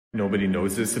Nobody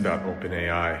knows this about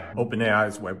OpenAI.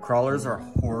 OpenAI's web crawlers are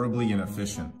horribly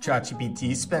inefficient.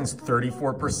 ChatGPT spends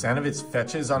 34% of its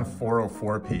fetches on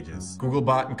 404 pages.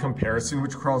 Googlebot, in comparison,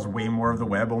 which crawls way more of the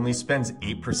web, only spends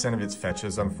 8% of its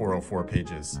fetches on 404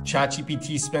 pages.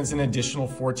 ChatGPT spends an additional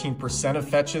 14% of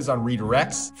fetches on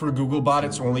redirects. For Googlebot,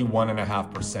 it's only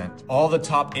 1.5%. All the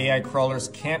top AI crawlers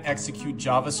can't execute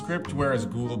JavaScript, whereas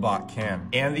Googlebot can.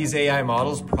 And these AI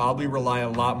models probably rely a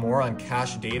lot more on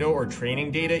cache data or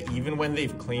training data, even when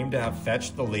they've claimed to have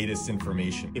fetched the latest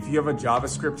information. If you have a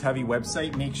JavaScript-heavy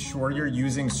website, make sure you're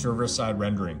using server-side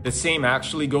rendering. The same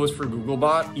actually goes for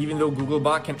Googlebot. Even though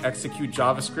Googlebot can execute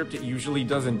JavaScript, it usually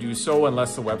doesn't do so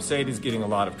unless the website is getting a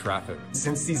lot of traffic.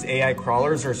 Since these AI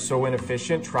crawlers are so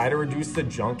inefficient, try to reduce the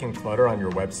junk and clutter on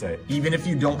your website. Even if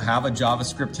you don't have a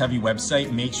JavaScript-heavy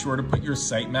website, make sure to put your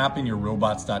sitemap in your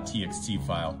robots.txt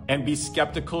file. And be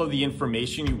skeptical of the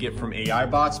information you get from AI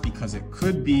bots because it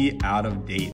could be out of date.